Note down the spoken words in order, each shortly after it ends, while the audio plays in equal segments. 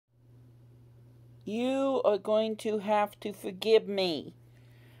You are going to have to forgive me.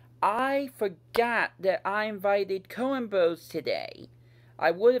 I forgot that I invited Coen Bros today.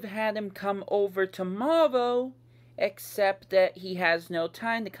 I would have had him come over tomorrow, except that he has no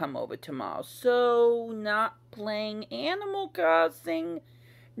time to come over tomorrow. So, not playing Animal Crossing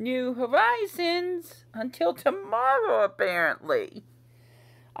New Horizons until tomorrow, apparently.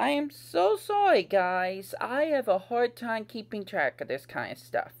 I am so sorry, guys. I have a hard time keeping track of this kind of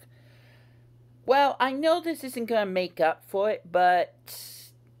stuff. Well, I know this isn't going to make up for it, but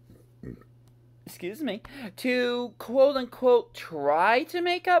excuse me, to quote unquote try to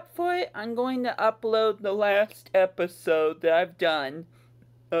make up for it, I'm going to upload the last episode that I've done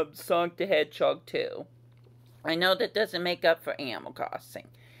of Sonic the Hedgehog 2. I know that doesn't make up for Animal Crossing,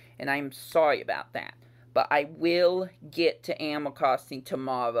 and I'm sorry about that. But I will get to Animal Crossing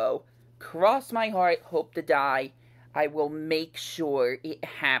tomorrow. Cross my heart, hope to die. I will make sure it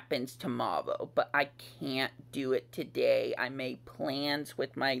happens tomorrow, but I can't do it today. I made plans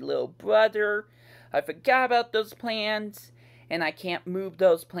with my little brother. I forgot about those plans, and I can't move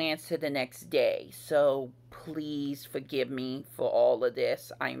those plans to the next day. So please forgive me for all of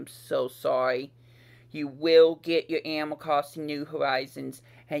this. I'm so sorry. You will get your Animal Crossing New Horizons,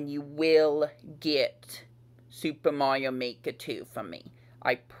 and you will get Super Mario Maker 2 from me.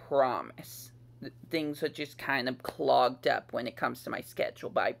 I promise. Things are just kind of clogged up when it comes to my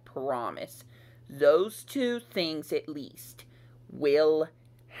schedule, but I promise those two things at least will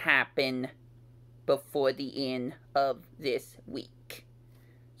happen before the end of this week.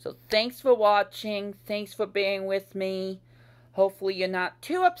 So thanks for watching. Thanks for bearing with me. Hopefully you're not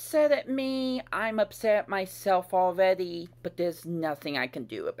too upset at me. I'm upset at myself already, but there's nothing I can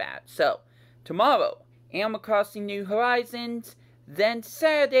do about it. So, tomorrow, Animal Crossing New Horizons. Then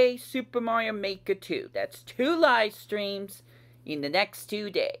Saturday, Super Mario Maker 2. That's 2 live streams in the next 2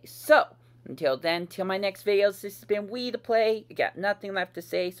 days. So, until then, till my next videos, this has been Wii2PLAY. I got nothing left to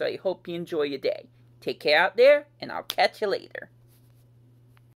say, so I hope you enjoy your day. Take care out there, and I'll catch you later.